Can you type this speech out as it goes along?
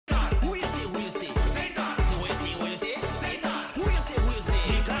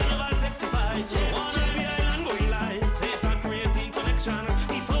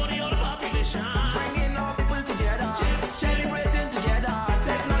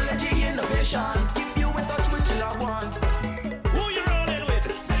celebration. You in touch with your loved ones. Who you rolling with?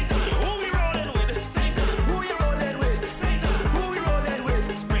 Who we rolling with? Who you rolling with? Who we rolling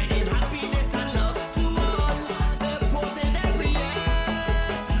with? Spreading happiness and love to all. Supporting every year.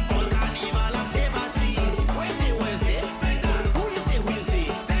 All carnival of liberties. Wednesday, Wednesday. Who you say, who you say?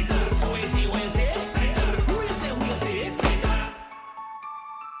 So Wednesday, Wednesday. Who you say, who you say?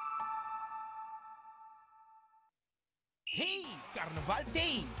 Hey, Carnaval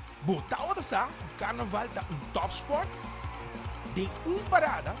Day! Botao sa Carnaval da top sport. De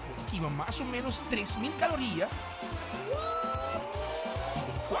parada, que mais ou menos 3.000 calorias.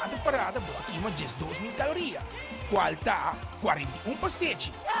 E de 4 paradas, que mais 2.000 calorias. Qual tá 41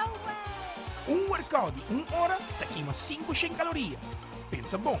 pastetes. Workout de 1 hora, tá aqui mais 500 calorias.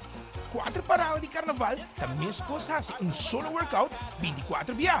 Pensa bom, 4 paradas de carnaval, também se costasse solo workout,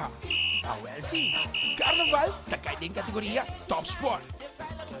 24 viagens. Ah, well, sim. Carnaval, tá caindo em categoria top sport.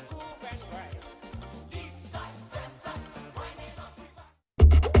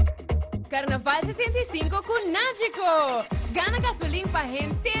 Carnaval 65 con Nágico. Gana gasolina para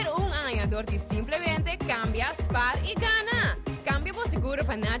gente año, donde simplemente cambia, spar y gana. Cambia por seguro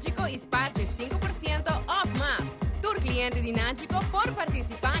para Nágico y spar de 5% off más. Tu cliente de Nágico por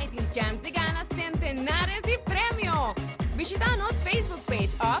participar y tiene chance de ganar centenares de premios. Visita nuestra Facebook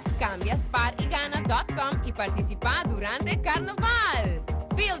page of cambiasparyGana.com y participa durante Carnaval.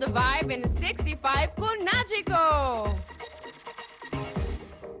 Feel the vibe in 65 con Nágico.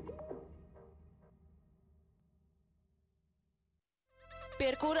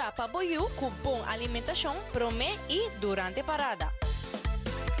 Percura para boiú com bom alimentação promê e durante parada.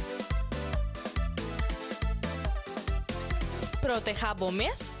 Proteja bom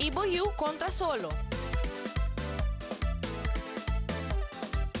mês e boiú contra solo.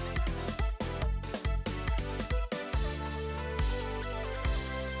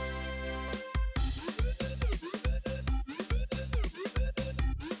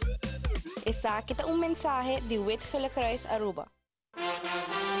 Essa aqui é mensagem de Wetgele Aruba.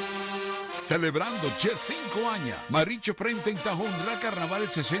 Celebrando ya 5 años, Maricho Prenta en Tajón la Carnaval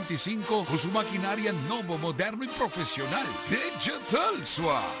 65 con su maquinaria nuevo, moderno y profesional. Digital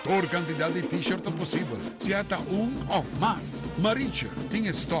Swap. Por cantidad de t-shirt posible, se ata off más. Maricho tiene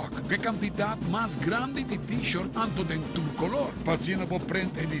stock de cantidad más grande de t-shirt antes de tu color. Pasiona por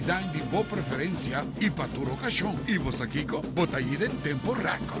print y design de tu preferencia y para tu ocasión. Y vos aquí con botallida en tiempo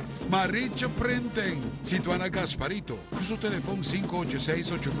récord. Maricho Prenten, situada en Gasparito, con su teléfono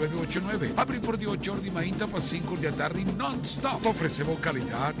 586-8989. Abre por 8 horas de mañana para 5 de la tarde non-stop. Ofrecemos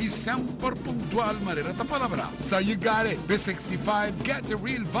calidad y siempre puntual manera de palabra. So you got it. B65, get the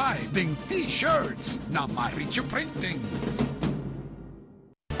real vibe. Den t-shirts. Na Maricho Printing.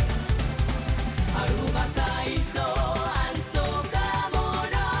 Aruba, Caiso Soca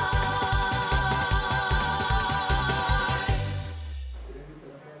Monarch.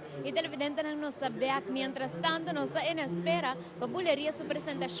 Y televidente não nos sabe, mientras tanto nos está en espera para bulería su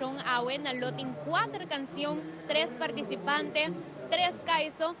presentación en loting 4 canciones, 3 participantes, 3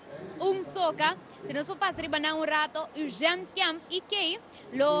 Caiso, 1 Soca. Si nos puede pasar un rato, Eugene Camp y Kay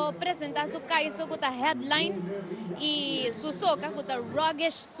lo presenta su Caiso con headlines y su Soca con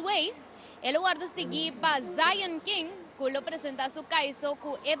Ruggish Sway. El guardo sigue para Zion King, que lo presenta su Caiso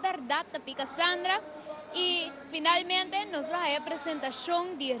con Es Verdad, Tapica Sandra. Y finalmente nosotros hay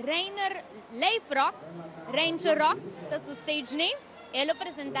presentación de Rainer Leifrock, Ranger Rock, de su stage name. Él lo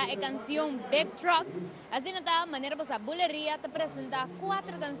presenta la canción Big Truck. Así de manera pues a bulería te presenta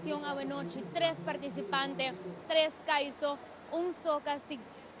 4 canciones a la noche, 3 participantes, 3 Caiso, 1 Soca,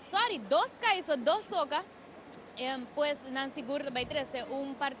 2 Caiso, 2 Soca. Pues nan seguro vai ter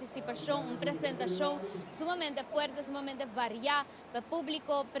una participación, una presentación sumamente fuerte, sumamente variada para el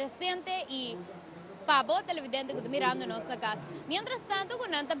público presente y para vos televidente que está mirando en nuestra casa. Mientras tanto,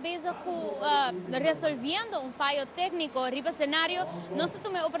 cuando estamos resolviendo un fallo técnico arriba del escenario, nosotros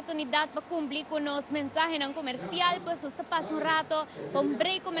tomamos oportunidad para cumplir con los mensajes en comercial, pues nos pasa un rato para un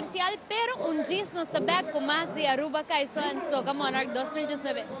break comercial, pero un gis nos está back con más de Aruba, Caiso Soca Monarch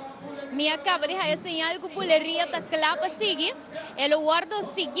 2019. Me acaba de dejar señal que bulería está clapa sigue, el guardo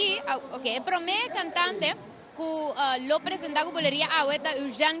sigue, ok, el promedio cantante que lo presenta con bulería ahorita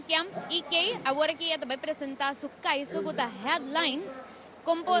Eugene Camp y que ahora que ella va a presentar su Caiso con headlines.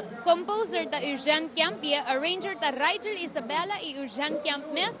 Composer de Eugene Camp y arranger de Rigel Isabella y Eugene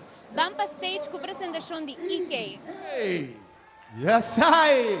Camp mes van para stage con presentación de EK. Hey. Yes,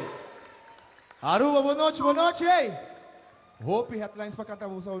 I. Aruba, boa noite, hey. Hope headlines para cantar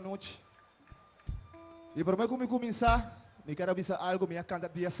boa noite. E para mim começar, me quero avisar algo, minha canta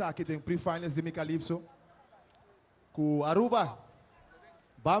dia aqui tem pre-finals de meu calypso. Com Aruba,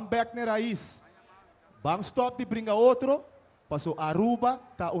 Vamos back na raiz. Vamos stop de brincar outro. Passou Aruba,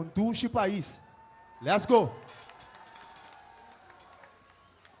 tá um duche país. Let's go.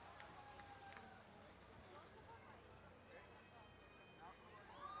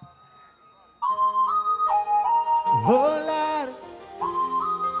 Rolar.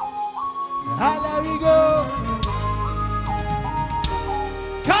 Here we go.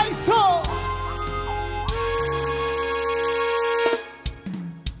 Caiso.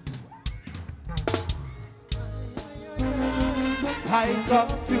 I come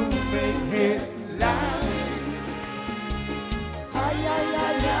to make headlines.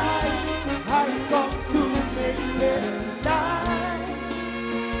 I come to make headlines.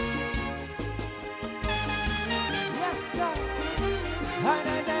 Yes, sir. I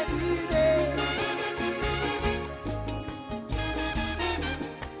need it.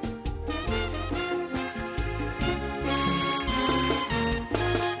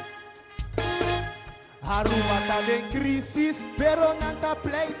 Aruba está em crisis, pero nanta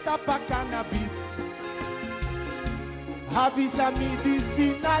pleita pa cannabis. Avisa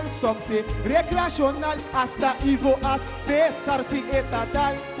medicinal, somse recreacional, hasta Ivo as César si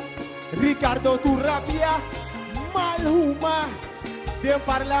estatal. Ricardo Turrapia, Malhuma, de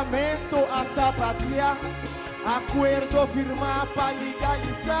parlamento a Zapatia. Acuerdo firma pa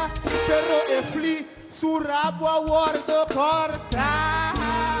legalizar, pero e fli su rabo a guardo corta.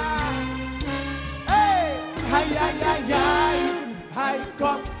 I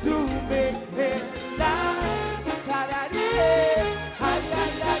come to make headlines.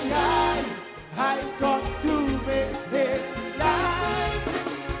 I come to make headlines.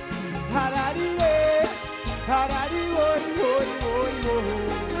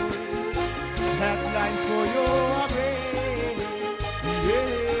 Headlines for your brain.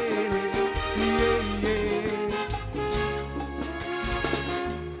 Yeah.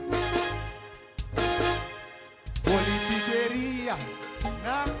 Politiqueria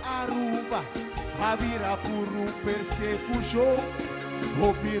na Aruba, a vira por persecução,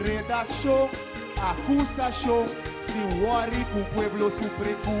 roupi redação, acusação, se worry com o pueblo su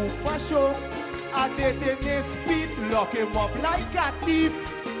preocupação, a detener speed, lock him up like a thief,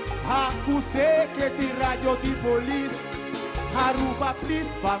 acusé que te radio de police, Aruba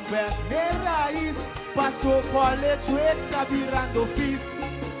please, bang back ne raiz, passou college rates, tá virando fees.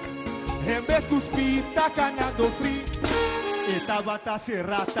 Em vez que os pi tá canando free, e tava tá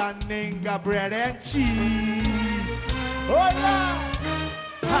serrata nenga bread and cheese. Olá!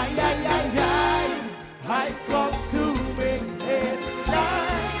 I come to make headlines.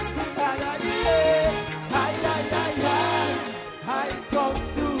 I come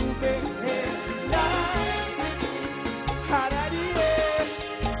to make headlines.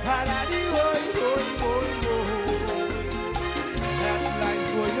 Headlines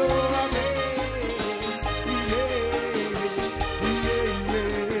for your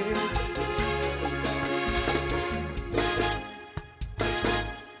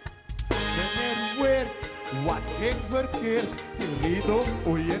what en verkeerd, querido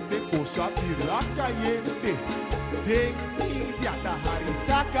oyente, cosa pirra caliente. De media ta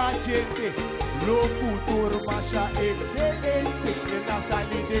harisa caliente, locutor masha excelente. En la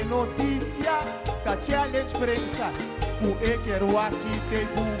salida de noticia, ta challenge prensa, ku quero aqui te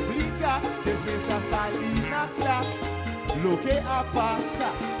publica, despensa salina cla. Lo que a passa,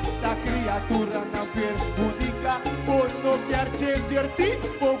 ta criatura na perjudica, por no quer changer ti,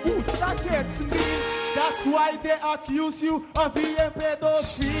 por gusta gets me. That's why they accuse you of being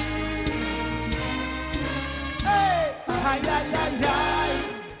pedophile. Hey, I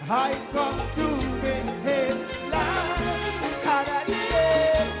come to make headlines.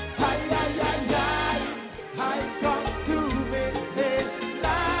 I come to make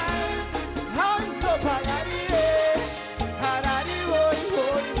headlines. Hands up,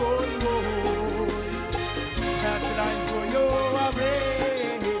 headlines for your brain.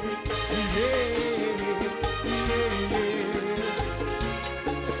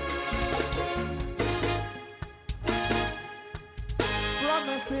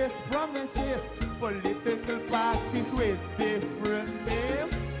 Promises, political parties with different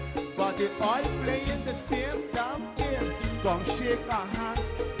names, but they all playing the same damn games. Come shake our hands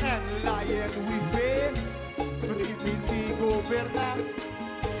and lion we face. Permiti gobernar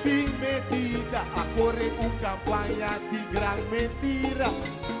sin medida, a correr campaña de gran mentira.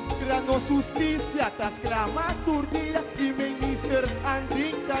 Grano justicia, tas dramaturgia, y minister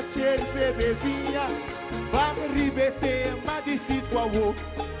andinta chel bebevia. Van ribete ma di situawo.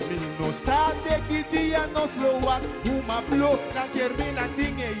 No sabe que dia nos loan uma blow na germina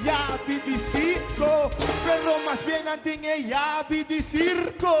tinha ya bidicito, pero más bien tinha ya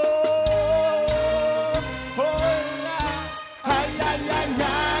bidicir. Rico. Hola, ay, ay, ay,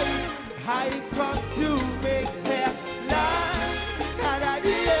 ay. I come to make headlines. Ay,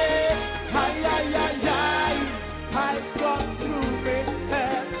 ay, ay, ay. I come to make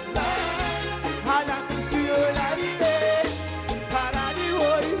headlines. I like to see you like this. Paradi,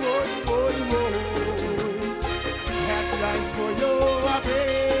 boy, boy, boy, boy. Headlines for you, baby.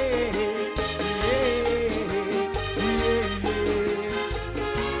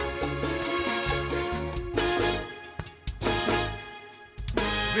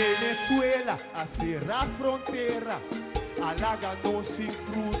 Venezuela, a cerrar frontera, halaganos sin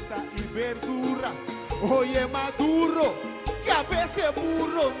fruta y verdura. Oye, Maduro, cabeza de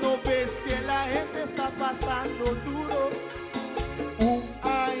burro, no ves que la gente está pasando duro. Un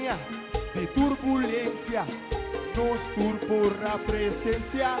año de turbulencia nos turbo la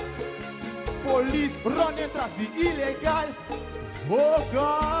presencia. Police run detrás de ilegal. Oh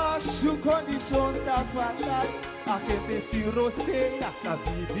gosh, su condición está fatal. A gente sin rosea, la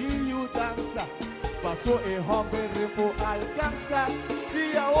video danza. Pasó el hombre remo alcanza.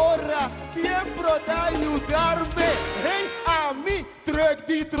 Y ahora, ¿quién podrá ayudarme? Hey, a mí, truck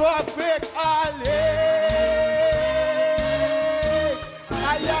de traffic, ale.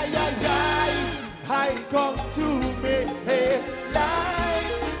 Ay, ay, ay, ay. I come to me, hey,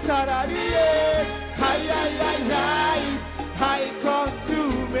 life, Sararie. Ay, ay, ay, ay. I come to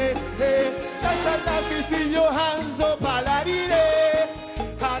me, hey, let me see your hands up, Paladine.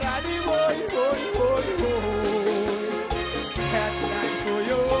 Paradi, boy, boy, boy, boy. Headline for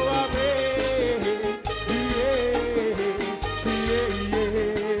you, baby. Yeah, yeah, yeah.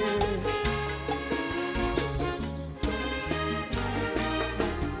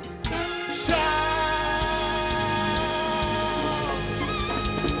 Shout.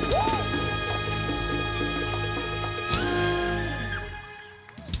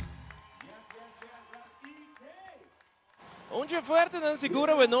 Onde fuerte nan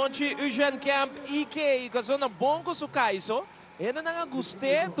siguro we noche Eugene Camp IK kaso na bonko su Caiso. Ena nga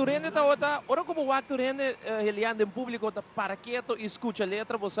guste turene ta ota ora como wak turene heliando en público ta para quieto y escucha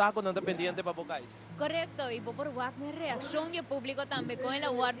letra bosaco nan dependiente pa Caiso. Correcto, y por Wagner reacción del público también con el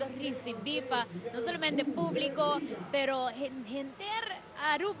aguardo recibipa, no solamente público, pero gente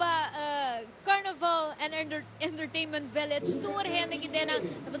Aruba Carnival and Entertainment Village, toda gente que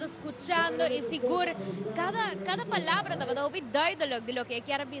estaba escuchando y seguro cada palabra estaba duidelijk de lo que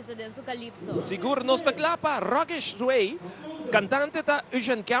quiere decir de su calipso. Seguro nos ta klapa Rockish Sway, cantante ta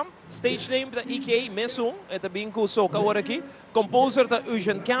Eugene Camp, stage name ta IK Mesung, eta binko soca ora aqui, composer ta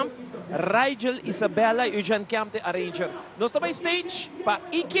Eugene Camp, Rigel Isabella Eugene Camp te arranger. Nos ta by stage pa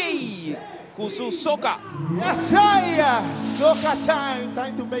IK Caiso Soca. Yes, sir. Soca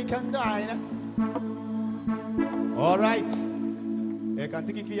time to make and dine. All right. I can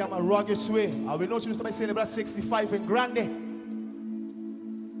take it my rugged way. I will not choose to celebrate 65 in Grande.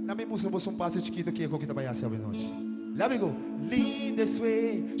 Na me muso bosom passe chiquito que kita vai assim noite. Let me go. Lead this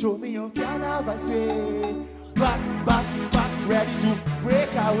way. Show me your carnival sway. Back, back, back, ready to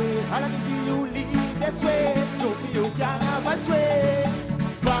break away. And let me see you lead this way. Show me your carnival sway.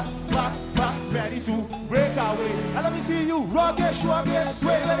 Back, back, back, ready to break away. And let me see you rugged, sway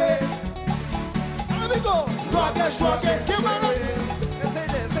with it. Let me go. Rugged, come on.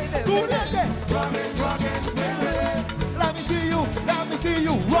 Do that again. Rugged, sway with it. Let me see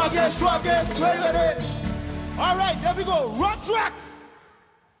you. Rugged, sway with it. All right, there we go. Rock tracks.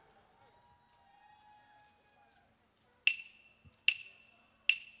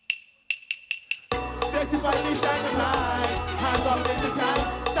 Sexy finally shining bright. Hands up in the sky.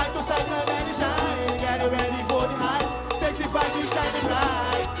 Side to side, now let it shine. Get ready for the high. Sexy finally shining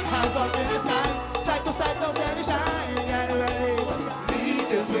bright. Hands up in the sky. Side to side, now let it shine. Get ready. Lead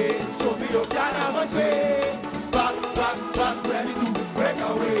this way. Show me your carnival sway. Back, back, back, ready to break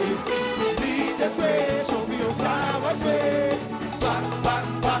away. Lead this way. Show me your carnival sway. Back, back,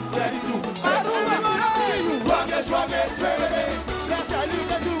 back, ready to Aruba, rugged, sway with it. Let's tell you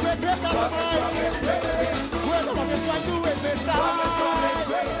to do it, let's have a fight. Well, the rugged sway do it, let's have a fight.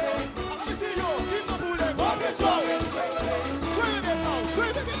 Let me see you, keep the bullet, rugged sway with it now.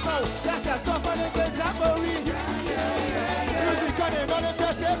 Let's have some fun in the jamboree. Music on the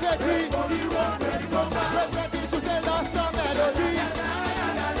manifest every day. Let's ready to tell us some melody.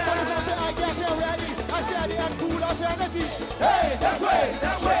 I get you ready, I steady and cool of energy. Hey, that way,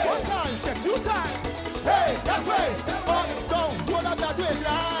 shake one time, shake two times. Hey, that way, up, down, roll up that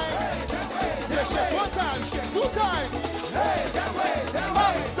waistline. Yeah, shake one time, shake two times. Hey, that way.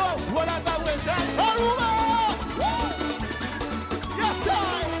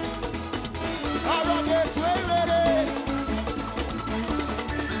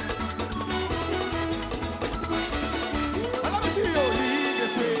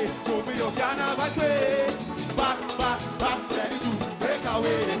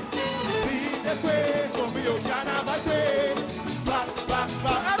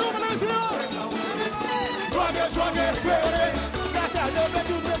 rocket, spirit. That's how they make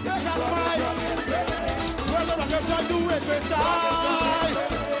you make that smile. Well, the rockets try to do it with time.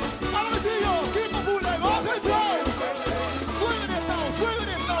 Let me see you, keep the bootleg off and down. Swinging it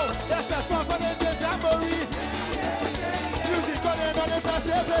now. That's that song for the jamboree. Music running on the fast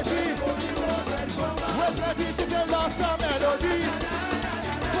energy. West ready to the lost some melody.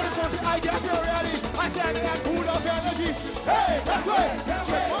 Put it on the I get you ready. I stand in that pool of energy. Hey, that's right.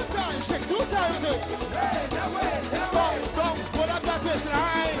 Shake one time, shake two times. Hey, that way. Stop, pull up that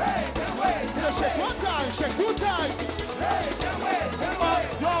baseline. Hey, that way. Shake one time, shake two times. Hey, that way. Up,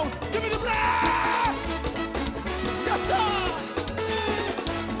 down, give me the blast. Yes, sir.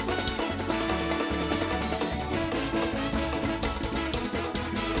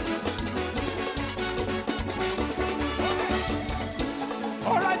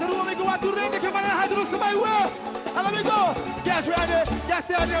 To my way, and let me go. Get ready, get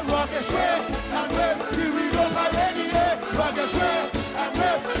steady, rocket straight, and wait till we go my ready, rocket straight, and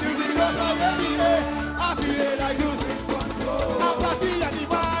wait till we go my ready. I feel it like losing control. I'm party at the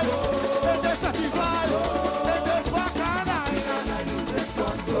vibe, and there's a vibe, and there's bacana, and I losing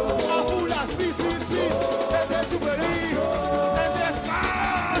control. I'm full of speed, and there's to believe, and there's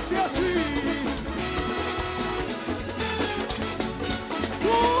mass, yes,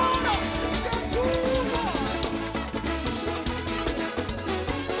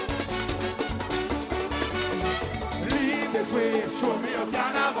 way, show me your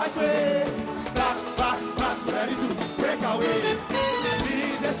carnival way. Back, ready to break away.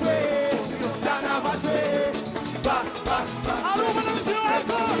 Lead this way, carnival way. Back. Aruba, let me see your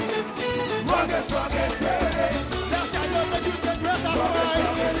hands. Rocket, ready. That's how you make you get dressed up right.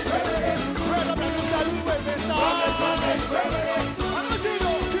 Red up and you start moving this time. Rocket, ready. I don't see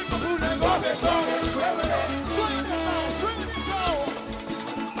you, keep the moving. Rocket, ready. Swing it now.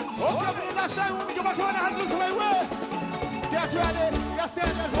 Okay, for the last time, when we go back on, I have to look my way. Get ready, get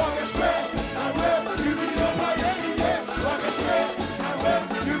standing, rocket straight, and wait, you need your fire anyway. Rocket straight, and wait,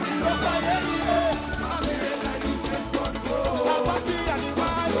 you need your fire anyway. I'm feeling like losing control. I'm party and the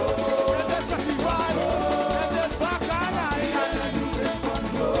wild, and there's the wild, and there's back and I'm losing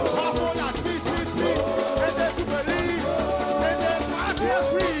control. I'm full of speed, and there's to believe, and there's massive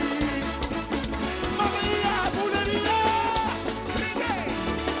free. Mamma mia, Bullerina!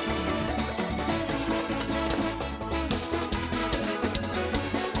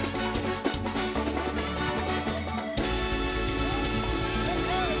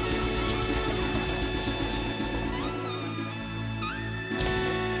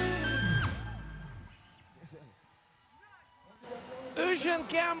 Asian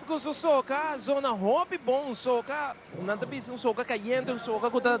Camp Caiso Soca, zona hobby bom soca. Nanta bisa soca caliente, soca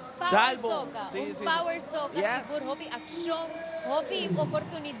kuta Power dalbo. soca, power soca, Yes. siguro hobby action, hobby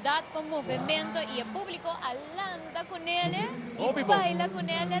oportunidad para movimento e o público alanda com ele Hobby e bom. baila com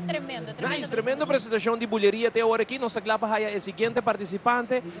ele, tremendo. Nice, tremendo apresentação de bulheria até agora aqui. Nossa clapa é o seguinte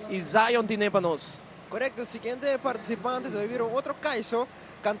participante e Zion Tinepanos. Correcto, el siguiente participante tuvieron otro Caiso,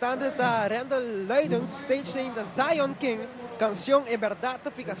 cantante está Randall Leidens, stage name está Zion King, canción E Verdad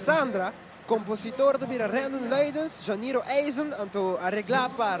de Cassandra, compositor de Randall Leidens, Janiro Eisen, anto arreglar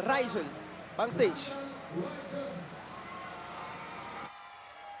para Rijzel. Backstage.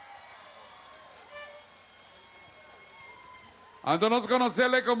 Antes nos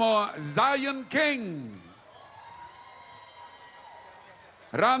conocerle como Zion King.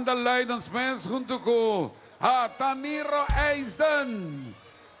 Randall Leidens Mens junto con Taniro Eisen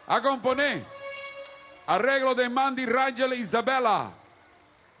a componer arreglo de Mandy Rangel Isabella,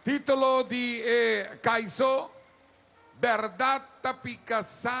 título de Caiso Verdad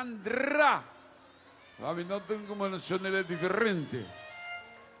Cassandra. A mí no tengo una nacionalidad diferente.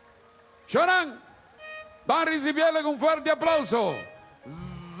 Shonan, van a recibirle con fuerte aplauso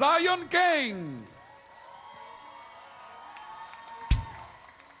Zion King.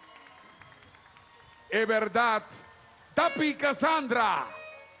 É verdade. Tapi Cassandra.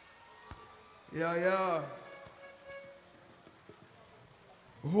 Yeah.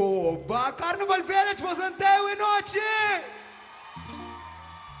 Oba, Carnaval Village was anteu e noite!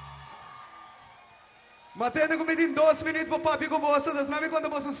 Matendo com me tem 2 minutos para papi com você, das não me conta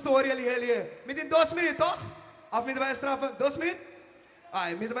uma história ali. Me tem 2 minutos, ó? Af me vai estrafa 2 minutos?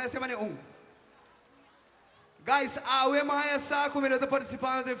 Ai, me vai semana 1. Guys, awe mais essa comida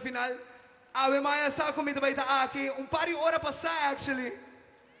participante do final. Awe mais essa comida vai estar aqui par de hora passar actually.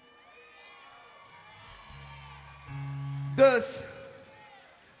 Dus,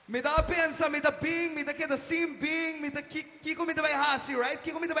 me dá pensa, me dá ping, me dá que da sim ping, me dá que comida vai hasi, right?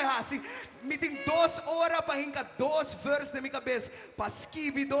 Que comida vai hasi? Me tem 2 horas para hincar 2 versos na minha cabeça, para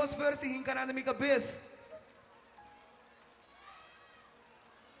escrever 2 versos e hincar na minha cabeça.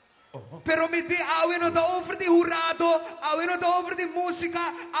 Pero me di awe no da over die jurado, awe no da over die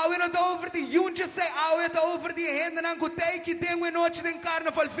música, awe no da over die juntjes, awe da over die henden aan goteiki ding we noche den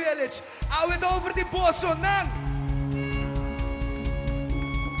Carnaval Village, awe da over die bosso nang.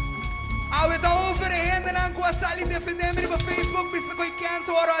 Awe da over die henden aan kwa sali defender me op Facebook, bis na koi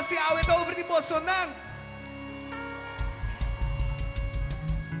cancel oro asi awe da over die bosso nang.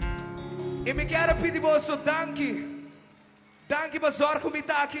 E me quero pedir bosso danki. Danke para zorgo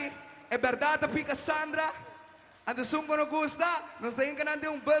mitaki. É verdade, pica Sandra. Ande sungo no gusta. Nos da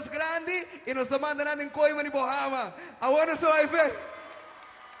enganando bus grande e nos da mandando em coima ni Bohama. Agora só vai ver.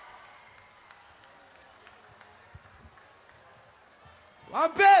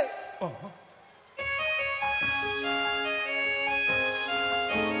 Ampe.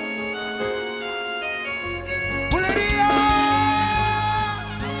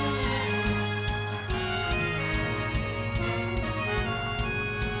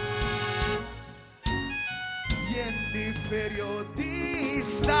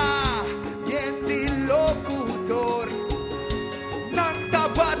 Periodista, yendi locutor, nang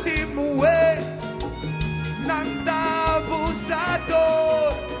tabati muwe, nang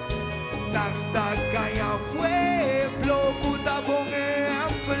abusador, nang tagaya pueblo, kutabonge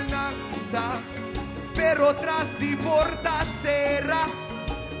ampel nang ta, pero tras di porta serra,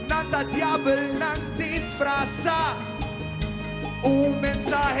 nanda diabel nang disfraza,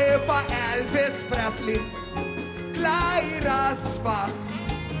 mensaje pa Elvis Presley. Raspa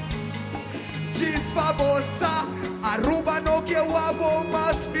Chispa bossa Aruba no que wabo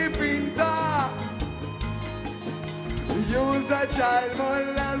mas ni pinta Use a child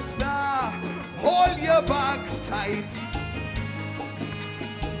molester Hold your back tight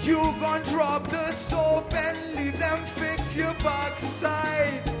You gon' drop the soap and leave them fix your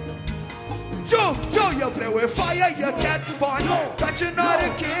backside Joe, you play with fire, you get burned But you're not a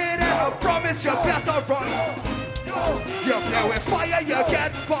kid and I promise you better run You play with fire, you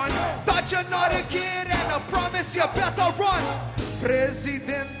get fun. But you're not a kid and I promise you better run.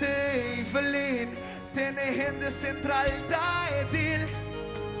 Presidente Evelyn, tiene gente central da edil.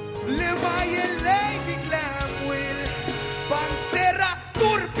 Le vaya Lady Glamwill. Pancera,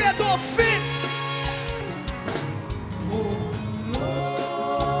 torpedo fin.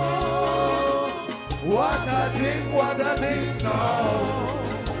 What a thing now.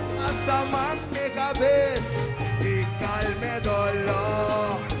 Asaman de cabeza. Calme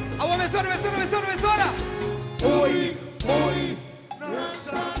dolor. Agua me suena. Uy, na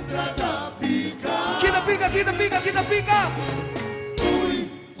Sandra da pica. Quita pica. Uy,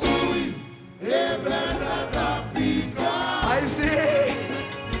 verdad da pica. Ay, sí.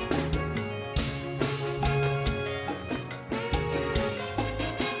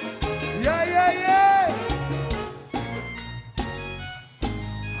 Yeah.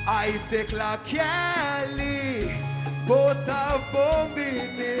 Ay, tecla Kelly. Bota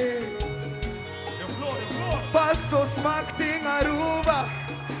bombini Passos Macting Aruba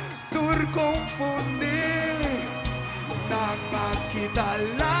Tur confundi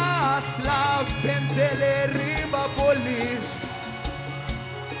Nakakita last la Pentele riba polis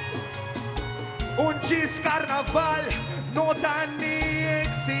Un chis carnaval No tani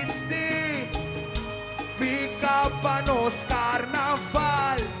existi Pica pa nos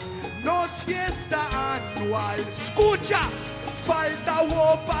carnaval Nos fiesta anual Escucha Falta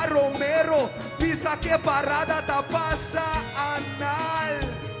Wopa Romero Pisa que parada ta pasa anal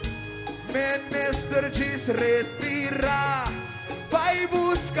Menester Gis retira Vai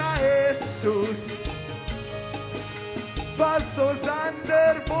busca Jesus Passos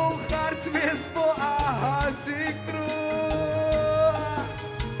under Bogarts mesmo a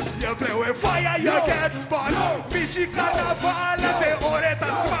You play with fire, you get fun. Michi carnaval, the oreta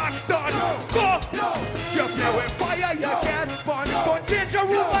smackdown. Go! You play with fire, you get fun. Don't change your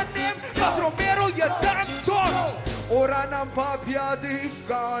Aruba name, cause Romero, you dance done. Ora ng papya di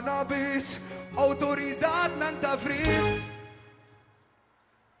cannabis, autoridad ng Tavris.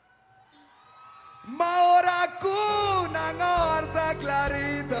 Maora ko ng orta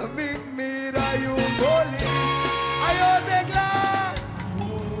clarita, ming mira yung bolis. Ayo degla.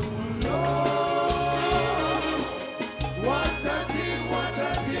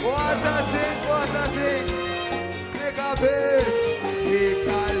 What a thing, nigga bes, y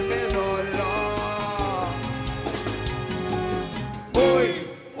calme dolor. Hoy,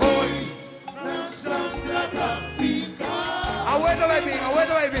 na Sandra Tapica. Abuelo baby.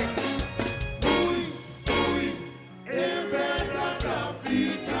 Evera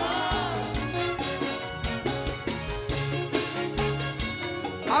Tapica.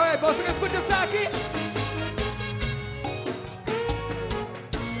 A ver, ¿vos me escuchas aquí?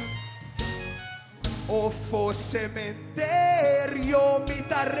 Ofo cementerio, me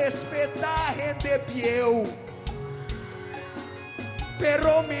ta respeta gente viejo.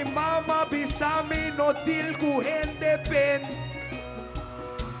 Pero mi mamá bisami no tilgu gente pen.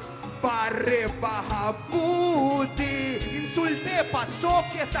 Barre baja booty. Insulte pasó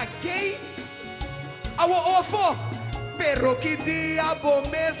que está gay. Awo ofo. Pero que dia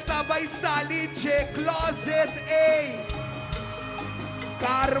bomesta vai salir de closet, ey.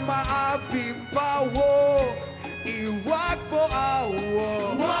 Karma abimba wo. E wakbo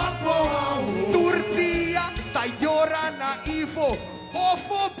awo. Turdia ta llora na ifo.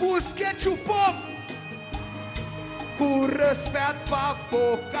 Ofo busque chupom. Cu respect pa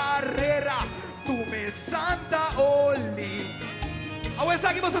vo carrera. Tu me santa oli. Awe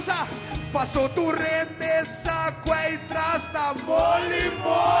sa que você sa. Passou tu rende saco e traz da mole.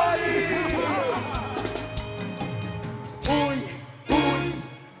 Ui,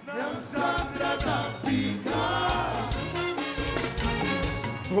 não Sandra da fica.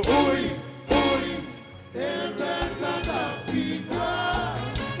 Ui, é verdade da fica.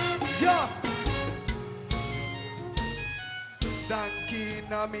 Yeah. Daqui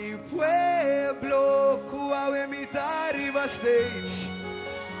na mi pueblo, kuawe mi arriba stage.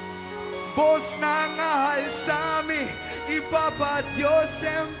 Vos nang alzami y papá Dios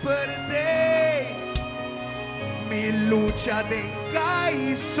siempre te. Mi lucha de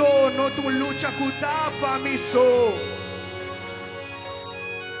Caiso, no tu lucha kutapa mi so.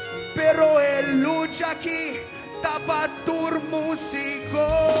 Pero el lucha aquí tapa tu músico.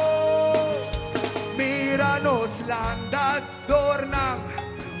 Míranos landa dornang,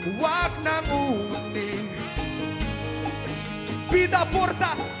 wag nang uni. Vida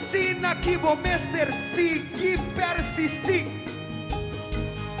porta sina que vou mester si que persistir.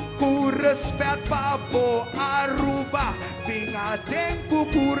 Com respeito para vo Aruba, vinha dentro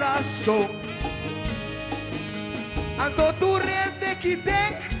do coração. Ando tu rende que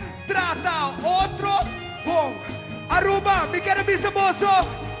tem, trata outro bom. Aruba, me quero ver moço.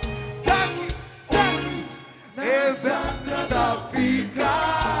 Daqui, é Sandra da Pica.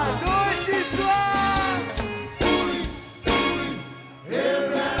 Doce suave.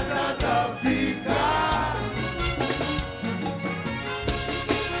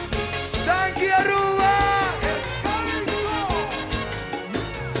 Thank you, Aruba.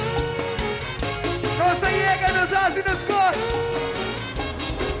 Nos llega, nos hace, nos corre.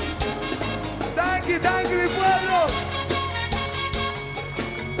 Thank you, mi pueblo.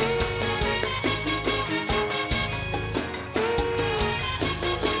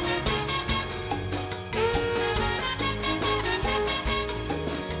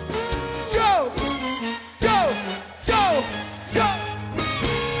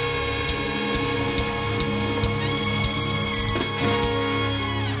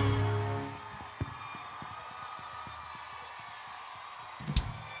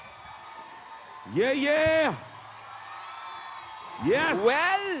 Yeah. Yes.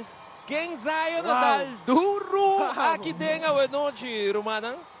 Well, King Zion dal duro aqui tem a noite,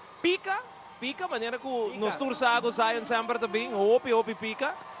 Romanang. Pica, maneira que nos tursago Zion sempre também, hopi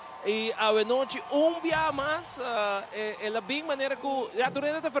pica. E a noite dia mais, ela bem maneira que a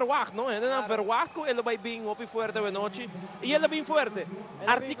turenda está verwacht, não? Ela verwacht que ela vai bem hopi forte a noite e ela bem forte.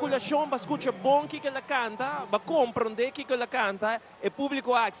 Articulação, para escutar bom que ela canta, para compreender que ela canta, e o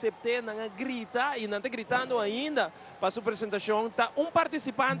público accepta, não grita e não está gritando ainda para a sua apresentação. Tá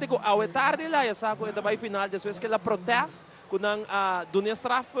participante que ao tarde lá já sabe que vai final, depois que ela protesta, que não do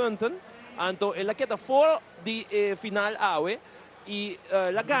strafpunten, então ela queda fora de final awe. E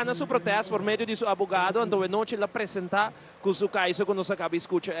la gana su protesto por medio de su abogado, então noche la presenta con su Caiso que nos acaba de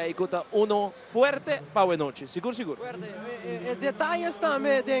escuchar e escuta uno fuerte para noche, seguro. Fuerte. Detalles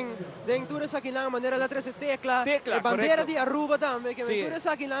também dentro dessa que na maneira la 13 tecla bandeira de Aruba também que dentro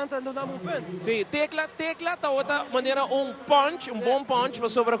dessa que lá não dá pen. Sim, tecla tá outra maneira punch, bom punch para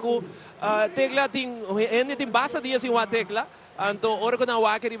sobre que tecla tem basta dias em uma tecla. Então, ora que não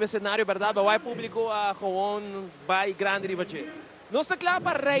há aquele cenário, verdade, vai público a gewoon vai grande ribache. Nós está claro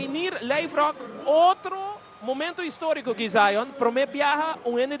para reunir Live Rock outro momento histórico que Zion, promete viajar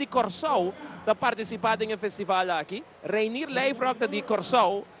ene de Corsau para participar em festival aqui. Reunir Live Rock de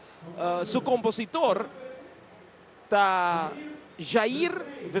Corsau, su compositor, tá Jair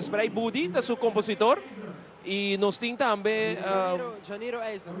Vesbrei Budi, tá su compositor, e nós temos também Janeiro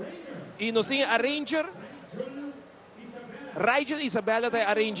Eisen. E nós temos arranger Rigel Isabella de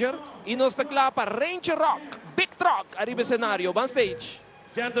arranger e nós está claro para Ranger Rock, Big Truck, arriba cenário, on stage.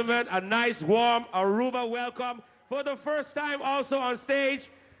 Gentlemen, a nice warm Aruba welcome for the first time also on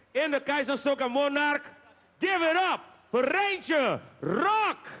stage in the Caiso Soca Monarch. Give it up for Ranger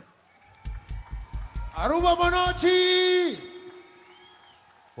Rock. Aruba, Bonochi!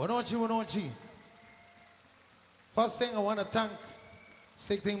 Bonochi, Bonochi. First thing, I want to thank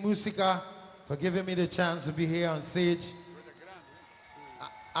Stick Thing Musica for giving me the chance to be here on stage.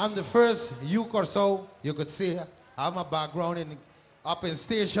 I'm the first youth or so, you could say. I have my background up in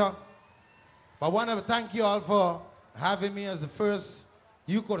station. But I want to thank you all for having me as the first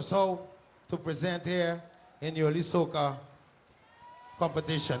youth or so to present here in your Soca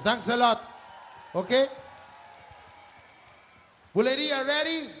competition. Thanks a lot. Okay? Buledi, are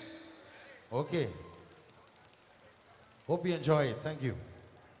ready? Okay. Hope you enjoy it. Thank you.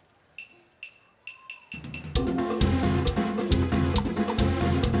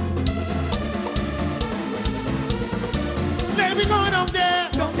 Let me go down there.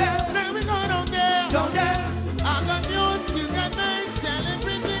 Let me go down there. I got news, you got mine,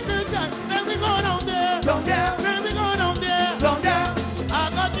 celebrating good time. Let me go down there. Let me go down there. I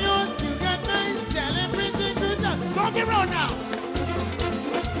got news, you got mine, celebrating good time. Go get round now.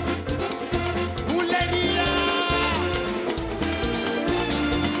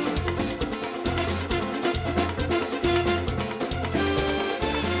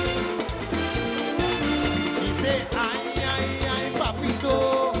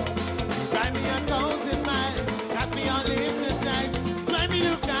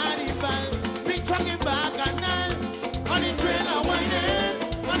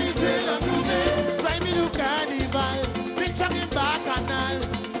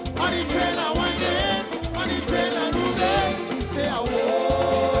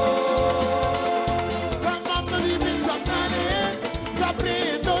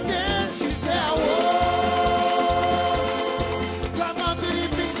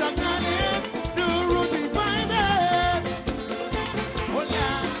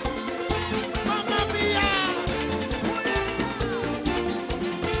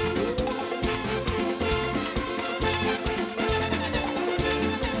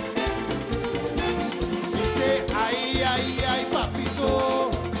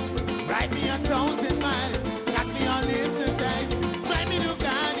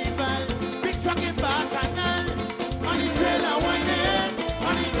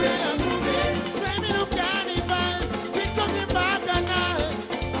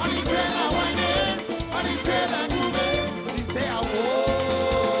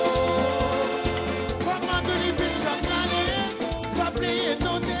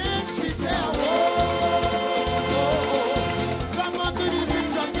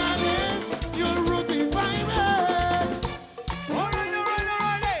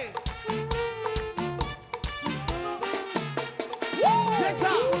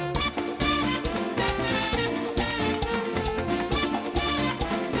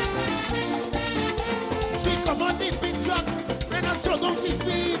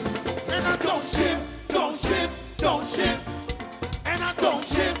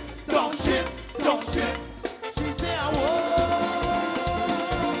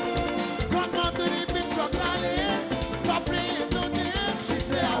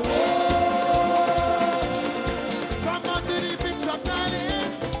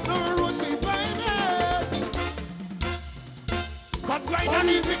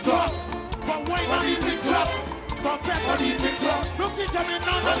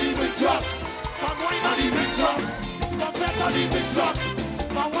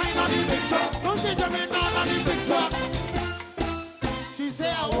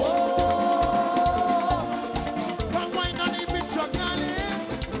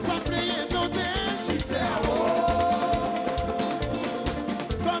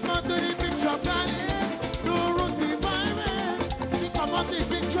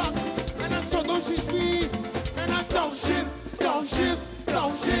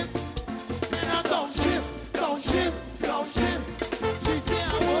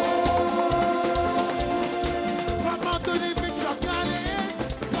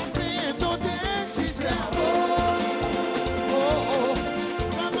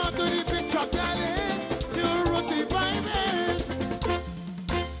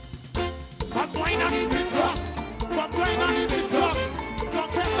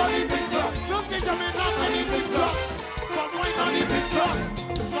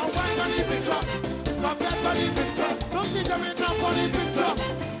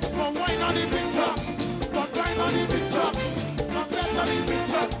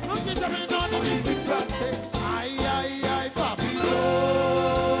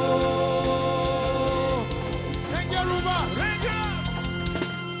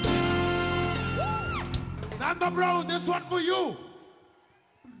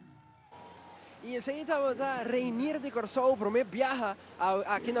 E esse aí está reunir de Corsou, para mim viaja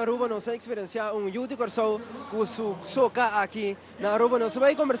aqui na Aruba, nós experienciar youth de Corsou com su soca aqui na Aruba. Nós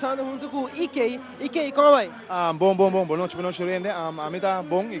vai conversando junto com Ike. Ike, como vai? Bom. Boa noite, Rende. A mim está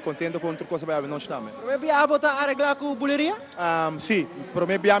bom e contente com tudo que você vai noite também. Para mim viaja está arreglar com buleria? Sim, para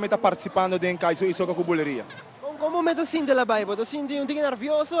mim viaja está participando de Caiso Soca com buleria. Como me sente lá vai? Você sente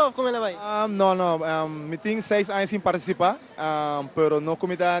nervioso ou como ela vai? Não, me tenho 6 anos sem participar, mas não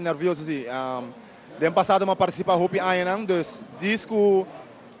como está nervioso assim. Den passado eu participar hopi anos, dus disco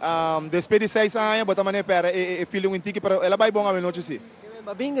depois de 6 anos, botar mané pera e filho um tique para ela vai bom a noite sim.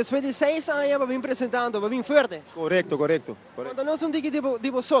 Babin, depois de 6 anos, babin apresentando, babin forte. Correto. Então não são tique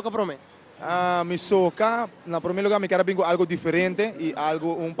tipo soca para mim. Mi soca, na primeiro lugar, me quero bingo algo diferente e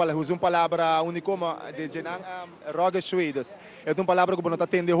algo usa uma palavra única de genan rogas suídas. É uma palavra que não está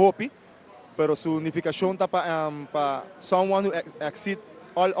tendo hopi, pero su significação está para someone who exceeds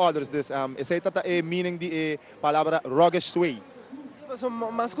all others. Dus essa é meaning de palavra rogas suí.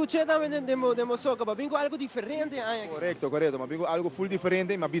 Mas escutei também de soca, babin algo diferente. Correto, mas bingo algo full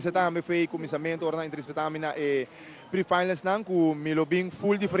diferente, mas bisa também foi começamento ora entrevistamos na pre-finals não, que me lo bing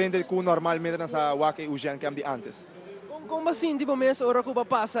full diferente que normalmente nessa wake usian que de antes. Como assim, tipo mês ora que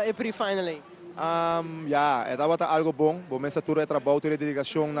passa é pre-final aí? Estava algo bom, mas a tura trabalho, tura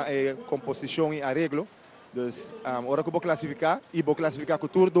dedicação na composição e arreglo. Dus ora que vou classificar com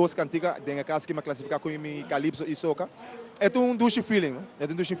tour 2 cantiga, denga casa que me classificar com mi calypso e soca. É um douche feeling,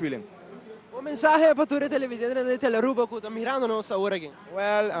 O mensagem para toda televidente de Teleruba que está mirando nossa hora aqui.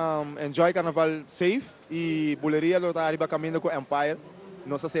 Enjoy carnaval safe e buleria lo tá arriba caminho com Empire.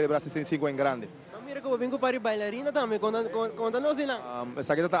 Nossa celebração 65 em grande. Mira que eu venho para bailarina também, conta-nos lá.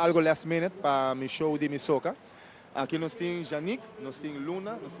 Essa aqui está algo last minute para mi show de mi soca. Aqui nós temos Janik, nós temos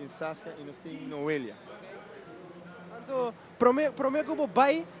Luna, nós temos Saskia e nós temos Noelia. Então, promete que eu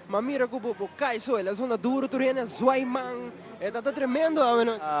vai, mas mira que eu Caiso, ela é zona dura, turena, zuaiman, está tremendo,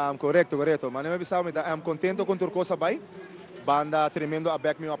 Correto, mas não me pensava, estou contente com tudo que vai. Banda tremendo a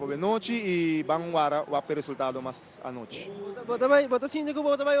back me para a noite e vamos ver o resultado mais à noite. Você sente que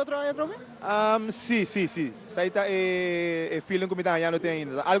você vai outro ano também? Sim. Isso é feeling que me dá ainda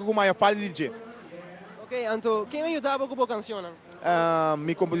ainda. Algo que mais falta de DJ. Ok, então quem ajudava com a canção?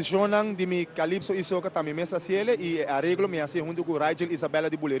 Me composicionam de mi calypso e soca também mesa ciele e arreglo me assim junto com Rachel Isabela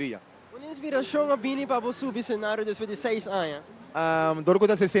de buleria. Uma inspiração a Bini para você subir cenário depois de 6 anos? Dorco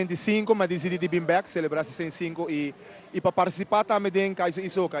da 65, mas decidi de vir back, celebrar 65 e para participar também de Caiso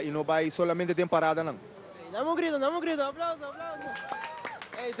Soca e não vai somente temporada não. Dá um grito, aplauso.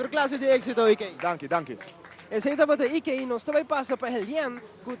 Ei, tua classe de êxito, Ike. Danke. Esse aí estava de Ike e nós também passa para Helian,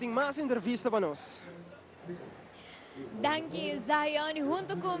 que tem mais entrevista para nós. Danke Zion,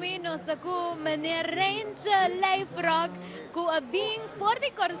 junto comigo, nossa com maneirante live rock, com a bem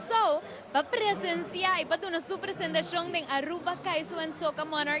forte corso para presenciar e para dar uma sua apresentação em Aruba, Caiso Soca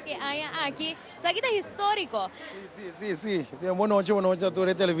Monarch aqui. Isso aqui é histórico. Sim. Boa noite a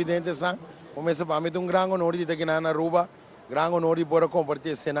todos os televidentes. Começa para mim um grande honor de estar aqui na Aruba, grande honor de poder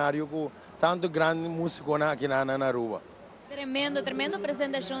compartilhar cenário com tanto grande músico aqui na Aruba. Tremendo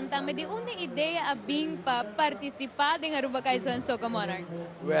apresentação também. De onde ideia a vir para participar em Aruba Caiso Soca Monarch?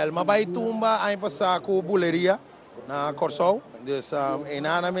 Mas vai tumba a passar com buleria na Corsou. Então,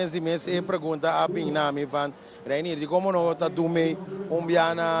 nada mês e pergunta a mim na minha van. Reunir de como não está dormindo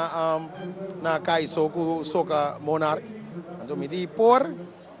dia na Caiso Soca Monarch. Então me diz por,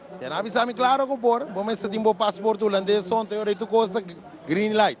 tem avisar-me claro que por, vamos ter um passaporte holandês, ontem eu tu costa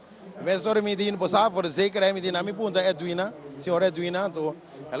green light. Mas ora me diz, passar for zeker me diz na minha punta Edwina, senhora Edwina, então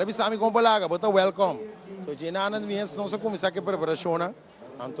ela avisar-me com palavra, bota welcome. Então tinha nada de mês não se começar a preparação,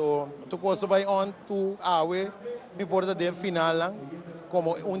 então tu costa vai on tu awe me porta de final,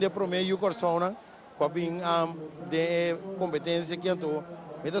 como de primeiro persona, com de competência que então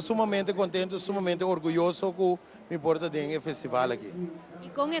me está sumamente contente, sumamente orgulhoso com me porta de festival aqui. E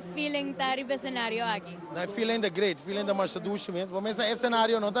com o feeling tá no cenário aqui? O feeling é great, feeling é mais duche mesmo. Mas esse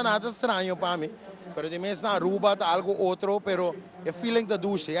cenário não está nada estranho para mim. Pero de mês na Aruba está algo outro, pero é feeling da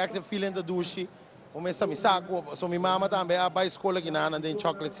duche, é o feeling da duche. O mês me saco, so minha mama também a para escola aqui na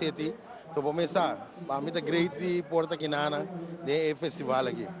Chocolate City. Então o mês para mim é great de porta aqui na de festival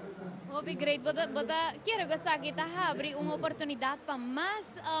aqui. Hobby great, quero gostar que tá abrir uma oportunidade para mais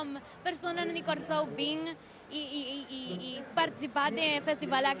pessoas no Corsou vir e participar do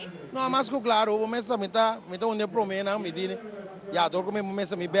festival aqui? Não, mas claro, o mês me tá onde promena, me diz, já tô com meu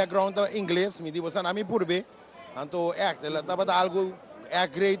background inglês, me diz, você não me por bem, então ela tava algo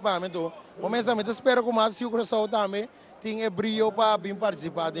great para mim, então o mês me espera com mais se o Corsou também, tem brilho para vir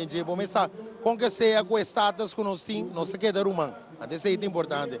participar de gente. Vamos com que seja com status que nós temos, nós queda rumang. Até isso é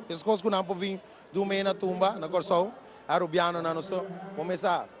importante. As coisas que não podem do meio na tumba, na Corsol, arubiano na nossa, vamos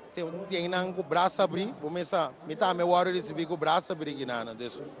tem com o braço abrir, vamos me tá me hora receber com o braço abrir aqui na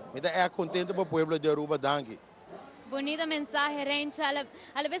disso. Me é contente para o povo de Aruba, danke. Bonita mensaje, Rencha.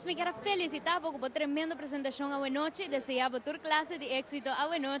 A la vez me quiero felicitar por tremenda presentación a noche y desear por clase de éxito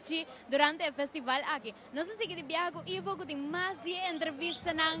a noche durante el festival aquí. No sé si quieres viajar con Ivo, que tiene más de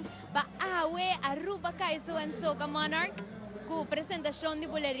entrevistas para Aruba, Caiso Soca Monarch, con presentación de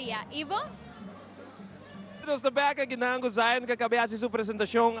bolería. Ivo? Nós da Beca ginang Zion que acabei de sua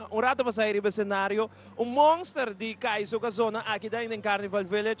apresentação rato para sair do cenário monster de Caiso Soca zona aqui dentro do Carnival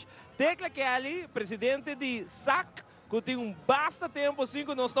Village. Tecla Kelly, presidente de SAC, que tem basta tempo assim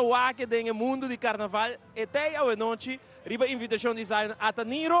que nós estamos aqui dentro do mundo de carnaval. E até a noite, riba invitação de Zion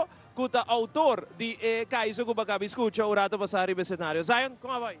Ataniro, que é autor de Caiso que acabei de escutar rato para sair do cenário. Zion,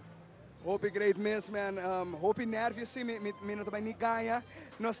 como vai? Hope great miss, man. Hope nervous sim, me não também nem ganha.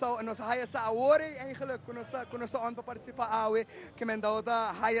 Nós haya sa awore eigenlijk, nós on para participar awe, que men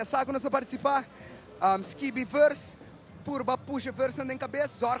da haya sa nós participar. Skibi verse, purba push verse na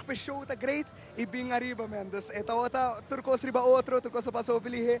cabeça, zorg pe show tá great e bem arriba, man. Dus eta outra turcos riba outro, turcos passou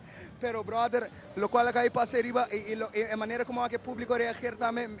pelihe, pero brother, lo qual acá passa riba e a maneira como que público reagir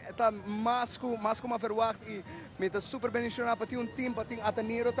também tá mais como verwacht e me tá super beneficiado para ter team, para ter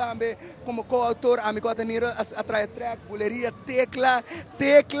Ataniro também como coautor, amigo Ataniro atrai track, boleria,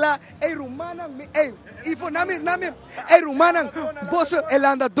 tecla, ei rumana, ei Ivo nami, ei rumana, bosso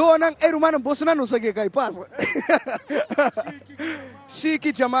elanda donan, ei rumana bosso não sei o que passa.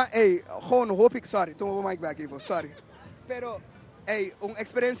 Chique chama, ei, gewoon hoop ik, sorry, toen we mic back Ivo, sorry. Pero, ei,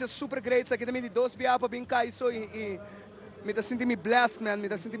 experiência super great, aqui também de 2 biá para bem Caiso e me tá sentindo blessed, man, me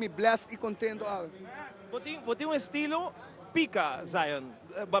tá sentindo blessed e contento. Tem estilo pica, Zion.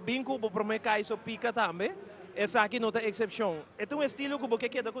 Babinco, para mim, Caiso pica também. Essa aqui não tem exceção. É estilo que você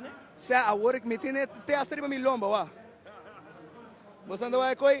quer com ele? Se a work me tem até a série para me lomba, wá. Você não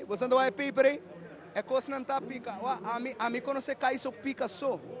vai coi, você não vai paper aí. É coisa não tá pica. Wá, a mim conhece Caiso pica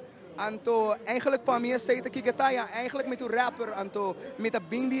só. Anto, eigenlijk para mim sei que está eigenlijk met o rapper, anto, met a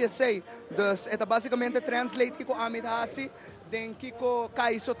bindi sei. Dus, é basicamente translate que a mim tá assim. Den kiko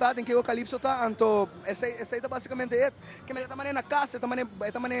Caiso tá, den kiko Calypso tá, anto essa é basicamente it. Que me também na casa, também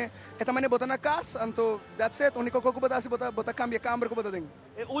botar na casa, anto that's it. Único coisa que botar se botar cambia câmera que botar den.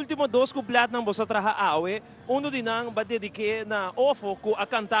 Último 2 couplet não você traha awe, de nang ba dedique na ofo ko a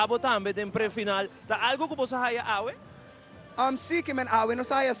cantabo também den pré-final. Tá algo que você haya awe? Sim, que men awe nos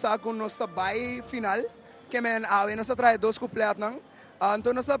haya sa com nos tabay final, que men awe nos trae 2 couplet nang.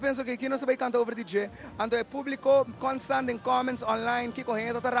 Então nós pensamos que aqui nós vai cantar over DJ. Então é público constante em comments online que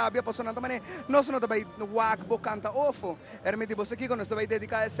correndo da Arábia, passou na também nós não vai wak bo canta ofo. Ermiti você aqui nós vai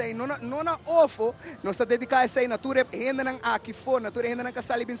dedicar essa não na ofo, nós está dedicar essa natura ainda não aqui for, natura ainda não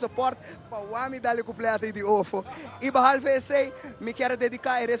casali bem support para o ami dali completa de ofo. E bahal essa me quero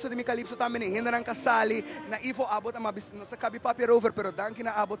dedicar o resto de mi Calypso também ainda não casali na Ivo abota mas nós cabe paper over, pero danke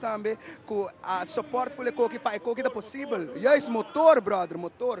na abota também com a support fule coque para coque da possível. Yes, motor brother,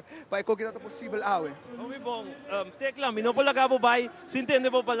 motor, para que isso possível awe. Muito bom. Tecla, não pode acabar vai, se entende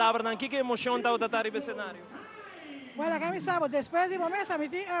a palavra, não que emoção está o tatari do cenário. Bueno, kami sabe, depois de momento, a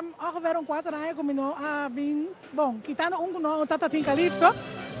gente houveram 4 anos comigo, bem, bom, quitando no tatatin Calypso,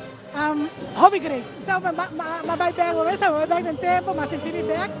 hobby great. Sabe, mas vai bem, vai bem no tempo, mas senti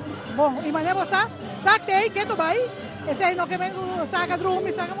back. Bom, e maneira você, sabe que tu vai? Esse no que vem saca drum,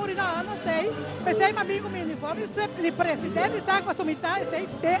 saca morina, não sei. Pensei mas bem com uniforme, o presidente saca para sumitar, sei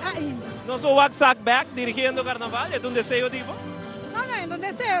TAI. Nós vamos sac back dirigindo o carnaval, é um desejo tipo? Não, um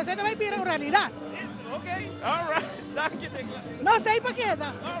desejo, você vai virar realidade. Ok, alright, danke Tecla. Não sei para quê,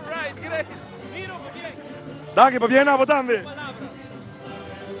 tá? Alright, great. Miro, bien. Danke, para bien, abo também.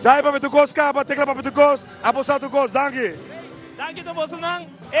 Sai para tu gosto, capa, Tecla para tu gosto, aposar tu gosto, danke. Danke to você não,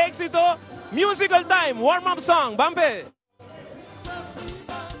 éxito. Musical time, warm-up song, Bambe.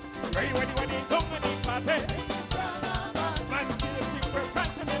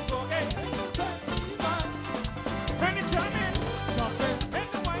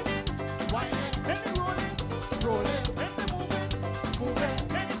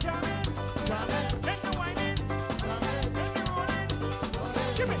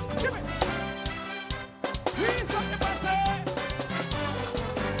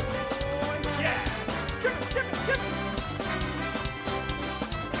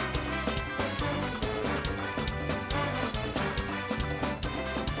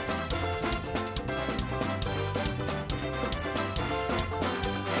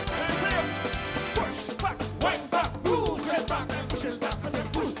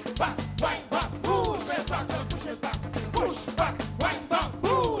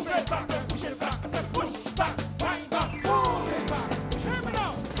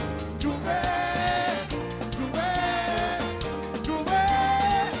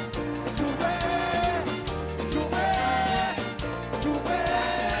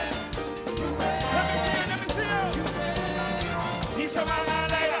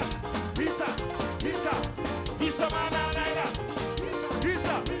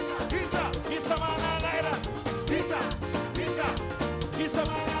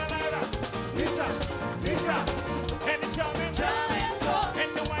 Isa, Isa. And the charming, charming soul.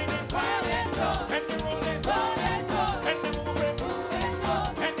 And the whining, whining soul. And the rolling, rolling soul. And the moving, moving soul.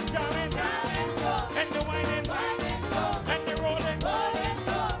 And the charming, charming soul. And the whining, whining soul. And the rolling, rolling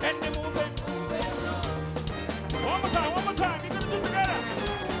soul. And the moving, moving soul. One more time, one more time. You're gonna do it together.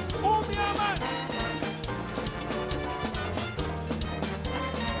 Move the arm, man.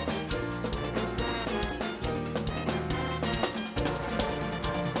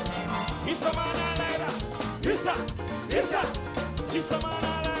 Isa manalaira, Isa, Isa, Isa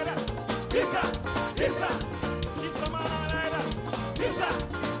manalaira, Isa, Isa, Isa manalaira, Isa,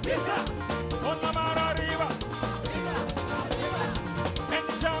 Isa, con la mano arriba, and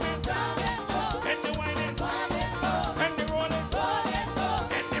the jamming, and the whining, and the rolling,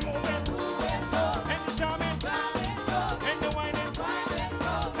 and the moving, and the jamming, and the whining,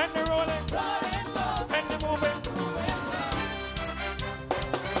 and the rolling, and the moving.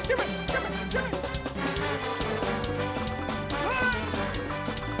 Give it, give it, give it.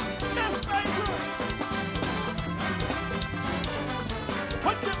 That's very good.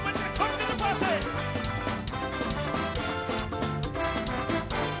 Put it in the party.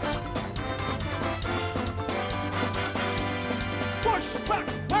 Push back,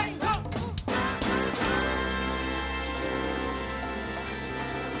 right up.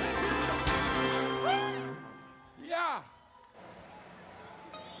 Yeah.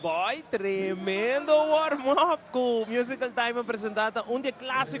 Boy, tremendo warm-up com musical time apresentata un dia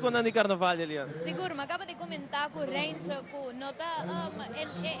classico na di carnaval Elian. Siguro, acaba de comentar com o Rencho, com nota,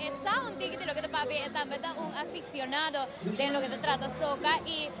 sound de lo que te papi é também um aficionado de lo que te trata soca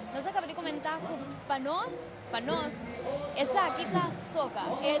e nos acaba de comentar com para nós, essa aqui tá soca,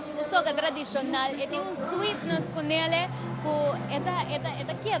 é soca tradicional, e tem sweetness com ele, com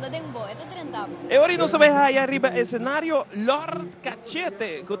esta queda de boa, esta trentavo. E ora nós vai aí arriba escenario Lord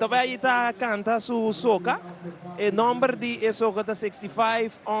Cachete, que também está canta su soca, e number de soca da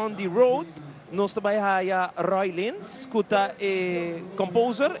 65 on the road. Nós também aí Roy Lintz, que é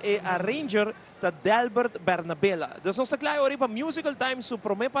composer e arranger da Delbert Bernabella. Dus nós está claro para musical time su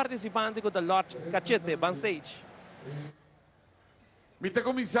primeiro participante da Lord Cachete, on stage. Mi te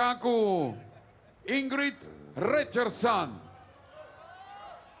cominciamo con Ingrid Richardson.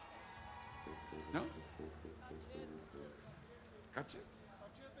 No? Cachete.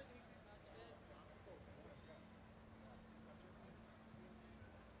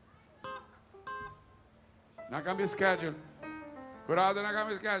 Non cambia schedule. Curado, non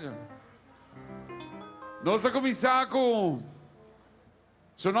cambia schedule. Nós cominciamo con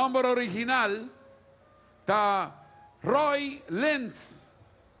su numero original da Roy Lintz.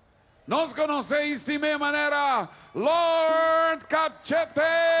 Nos conocéis de mi manera Lord Cachete.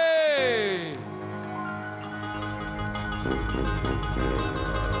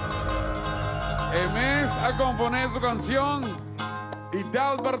 El mes a componer su canción y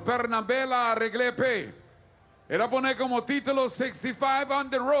Delbert Bernabella arreglé P. Era poner como título 65 on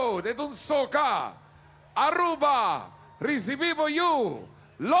the road. Es un soca. Aruba. Recibivo you.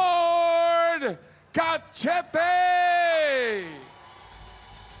 Lord Cachete.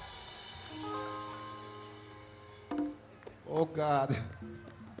 Oh God,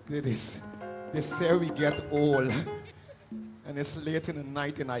 this say we get old, and it's late in the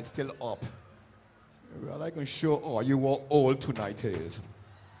night and I still up. Well, I can show all you how old tonight is.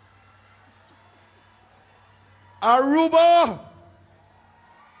 Aruba,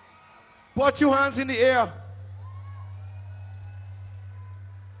 put your hands in the air.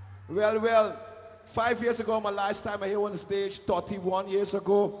 Well, 5 years ago, my last time I here on the stage, 31 years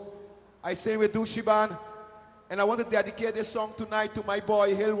ago, I sang with Dushi Band, and I want to dedicate this song tonight to my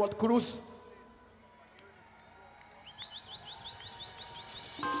boy, Hilward Cruz.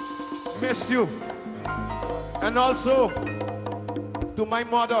 Miss you. And also, to my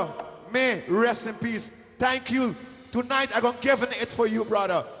mother, may rest in peace. Thank you. Tonight, I'm going to give it for you,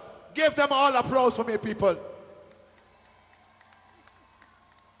 brother. Give them all applause for me, people.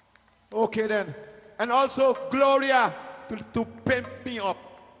 Okay, then. And also, Gloria, to pimp me up.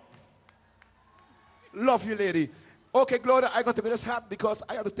 Love you, lady. Okay, Gloria, I got to get this hat because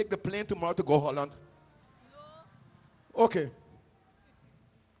I have to take the plane tomorrow to go Holland. Okay.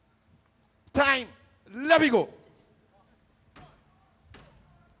 Time. Let me go.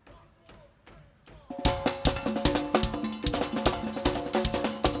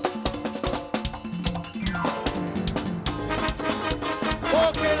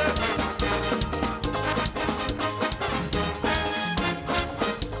 Okay, then.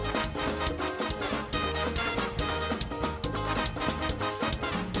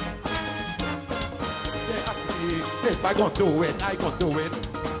 If I gonna do it, I gonna do it.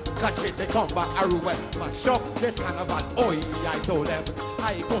 Catch it, they come back, Aruba, mash up this carnival. Oi, I told them,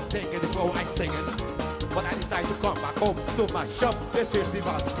 I go take it before I sing it. But I decided to come back home to mash up this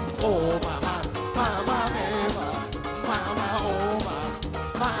festival. Oh, mama, mama, Eva, mama, oh,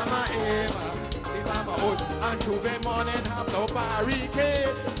 mama, Eva. If I'm out on Tuesday morning, have no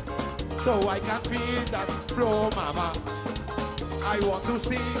barricade, so I can feel that flow, mama. I want to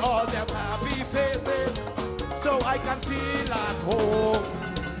see all them happy faces, so I can feel at home.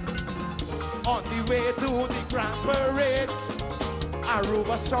 On the way to the Grand Parade,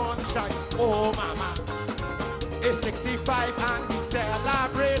 Aruba sunshine, oh mama. It's 65 and we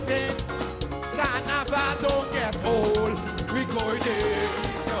celebrating. Carnival don't get old. We going in,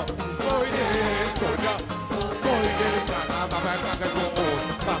 going in, soldier. Going in, Carnival go old,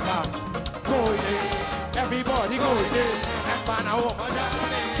 papa. Going in, everybody going in. And man and woman,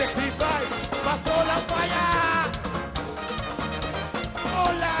 65, my soul on fire.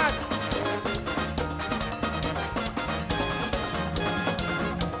 Oh lad.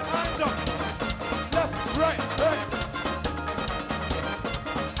 Hands up, left, right.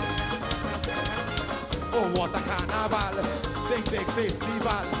 Oh, what a carnival, big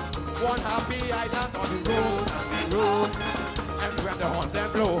festival. One happy island on the road, and when the horns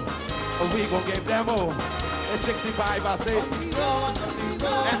them blow, we gon' give them all. It's 65, I say,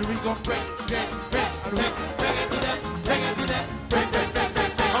 and we gon' bring, and we bring it to them, bring,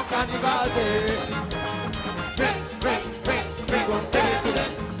 on carnival day. Bring, we gon'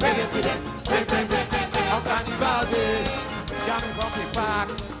 bring it to them, bring, on carnival day. Jamming from the park,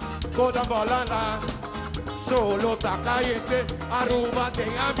 go down Bolanda. Solo Takayete, Aruba, the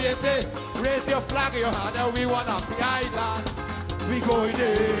ambiente. Raise your flag, your hand, and we want up the island. We going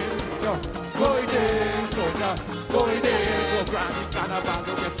in, going in, soldier, going in. So Granny Carnival,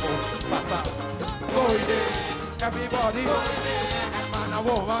 don't get old, papa. Going in, everybody, going in. And man and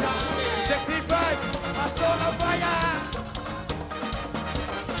woman, 65, a soul of fire.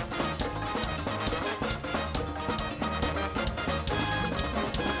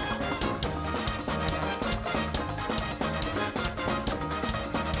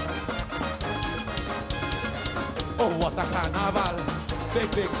 Oh, what a carnival,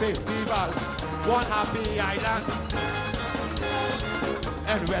 big festival, one happy island.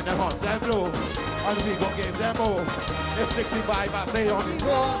 And when the horns them blow, and we gon' give them all. It's 65, I say on the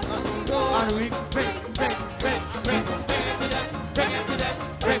road, and we bring, bring it to them,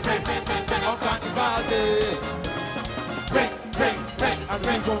 on carnival day. Bring, and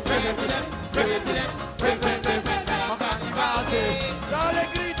we gon' bring it to them, bring, on carnival day. Dale,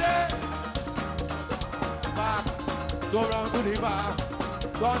 grite! Go round to the bar,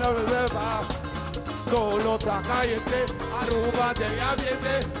 go down to the bar. Solo Takayete, Aruba, the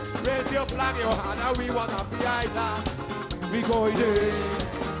ambiente. Raise your flag, your hand, and we want a the island. We going in,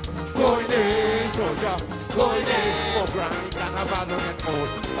 soldier, going in. For Granny Carnival, don't get old,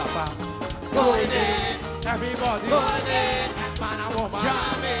 papa. Going in, everybody, going in. Man and woman,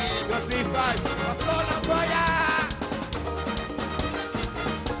 jamming. Just be fine, a flood of fire.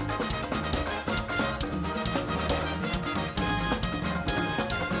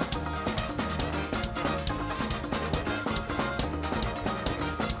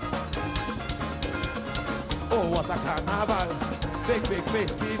 Oh, what a carnival, big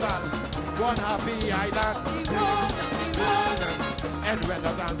festival, one happy island. And when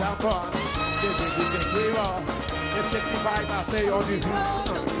the guns are gone, the big river. It's 65, I say on the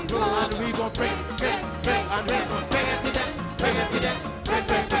hill. And we gon' bring, and we gon' bring it to them,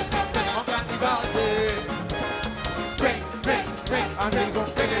 on carnival day. Bring, and we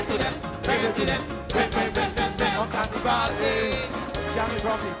gon' bring it to them, on carnival day. Jamming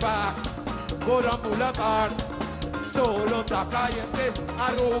from the park. Go down Boulevard, Solo Takayete,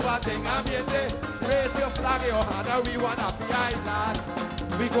 Aruba, the ambiente. Raise your flag, your hand, and we want a the island.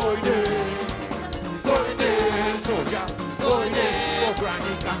 We going in, soldier, going in. For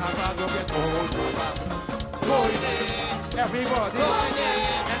Granny Carnival, don't get old, papa. Going in, everybody, going in.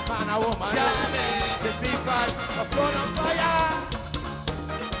 And man and woman, jamming. The big fight, a flood on fire.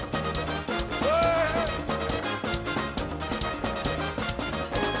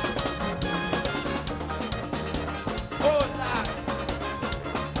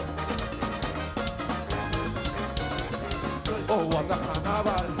 Oh, what a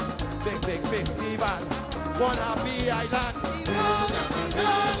carnival, big festival, one happy island.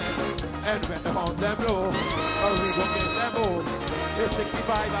 And when the horns them blow, oh, we gon' give them all. It's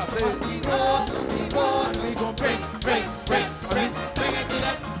 65, I say. And we gon' bring, and we bring it to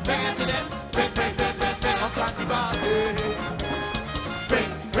them, on carnival day. Bring,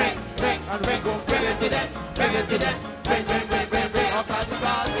 and we gon' bring it to them, on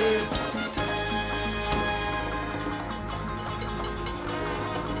carnival day.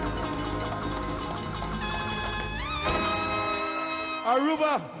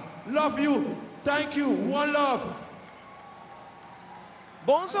 Aruba, love you. Thank you. One love.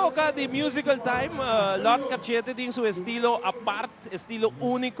 Bom soca de musical time, lot capcete din su estilo apart, estilo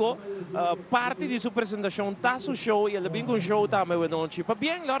único, parte di su presentação tá su show e ele bem com show tá me noite. Pa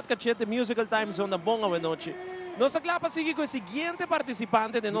bien lot capcete musical time zona bonga we noite. Nós clapa seguir com o seguinte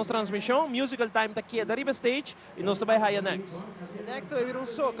participante de nossa transmissão, musical time tá aqui da riba stage e nós vai higher next. Next vai vir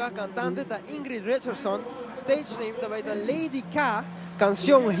soca cantante da Ingrid Richardson, stage name também da Lady K,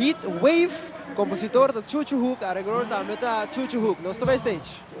 canção Heat Wave. Compositor da Chuchu Hook, arreglador também da Chuchu Hook. Nós estamos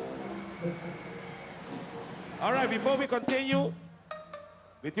stage. All right, before we continue,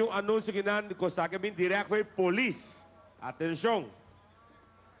 with yung anúncio que nan ko sa akin direct for police. Atenção.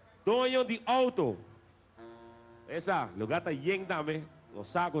 Doon de auto. Essa, lugar tá yeng dami. No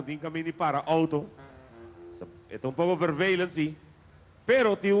saco din kami ni para auto. Ito un poco vervelend, sí.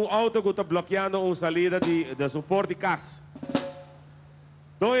 Pero tem um auto que tá bloqueando a salida de suporte cas.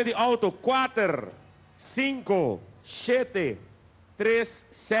 Doon de auto 4, 5, 7, 3,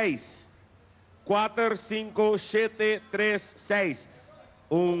 6. 4, 5, 7, 3, 6.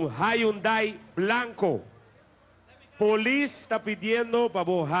 Un Hyundai blanco. Police está pidiendo para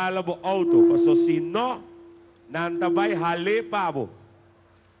bajar el auto. So si no, nantabay hale pabo.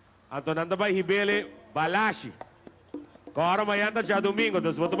 Anto nantabay hibele balashi. Kora mayanta ja domingo.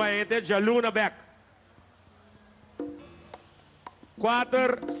 Dus wat bay ente ja luna back.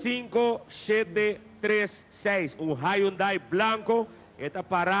 4, 5, 7, 3, 6. Un Hyundai blanco. Eta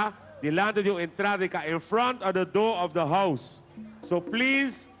para delante de entrada in front of the door of the house. So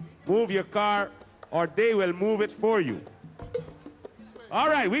please move your car or they will move it for you. All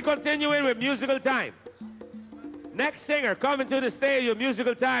right, we continuing with musical time. Next singer coming to the stage with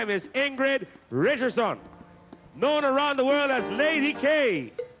musical time is Ingrid Richardson, known around the world as Lady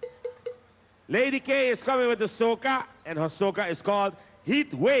K. Lady K is coming with the soca, and her soca is called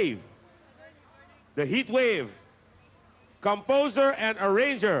Heat Wave. The Heat Wave. Composer and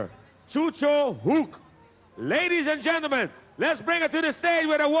arranger, Chucho Hook. Ladies and gentlemen, let's bring her to the stage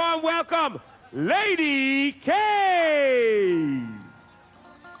with a warm welcome, Lady K.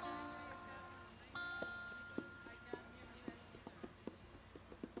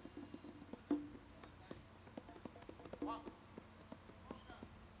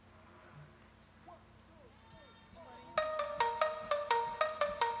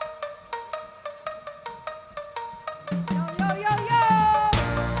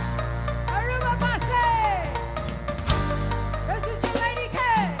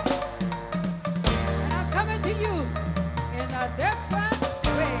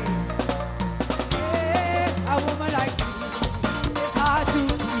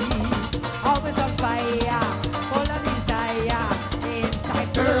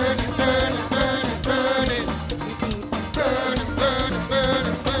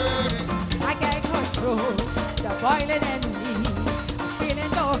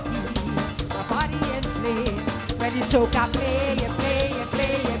 Soca, play it, play it,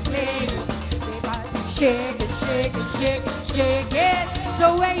 play it, play it. Shake it, shake it, shake it, shake it.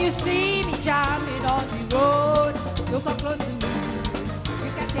 So when you see me jamming on the road, you're so close to me,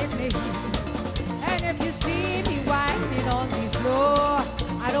 you can take me. And if you see me whining on the floor,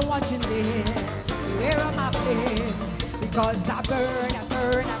 I don't want you there. Where am I been? Because I burn, I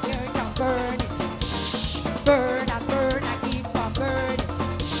burn, I burn, I burn.